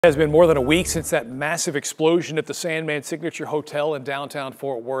It has been more than a week since that massive explosion at the Sandman Signature Hotel in downtown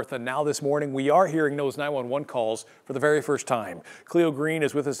Fort Worth, and now this morning we are hearing those 911 calls for the very first time. Cleo Green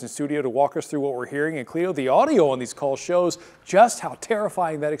is with us in studio to walk us through what we're hearing, and Cleo, the audio on these calls shows just how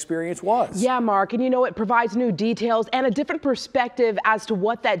terrifying that experience was. Yeah, Mark, and you know, it provides new details and a different perspective as to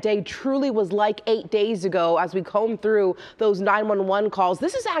what that day truly was like 8 days ago as we comb through those 911 calls.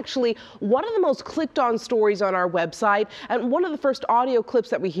 This is actually one of the most clicked on stories on our website, and one of the first audio clips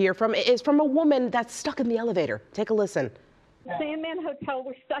that we hear from is from a woman that's stuck in the elevator. Take a listen. Sandman Hotel,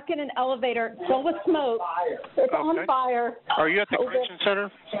 we're stuck in an elevator filled with smoke. It's on fire. Are you at the convention center?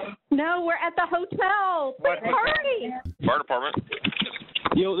 No, we're at the hotel. Big party. Fire department.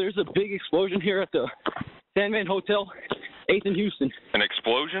 Yo, there's a big explosion here at the Sandman Hotel, 8th and Houston. An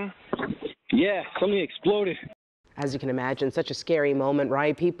explosion? Yeah, something exploded. As you can imagine, such a scary moment,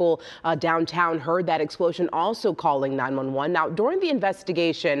 right? People downtown heard that explosion, also calling 911. Now, during the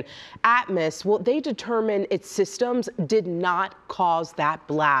investigation, Atmos, well, they determined its systems did not cause that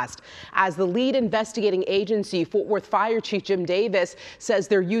blast. As the lead investigating agency, Fort Worth Fire Chief Jim Davis, says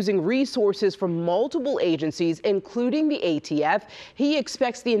they're using resources from multiple agencies, including the ATF. He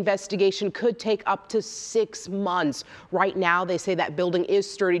expects the investigation could take up to 6 months. Right now, they say that building is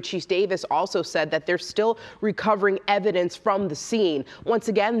sturdy. Chief Davis also said that they're still recovering evidence from the scene. Once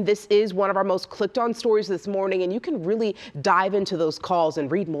again, this is one of our most clicked on stories this morning, and you can really dive into those calls and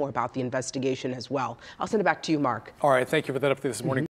read more about the investigation as well. I'll send it back to you, Mark. All right, thank you for that update this morning.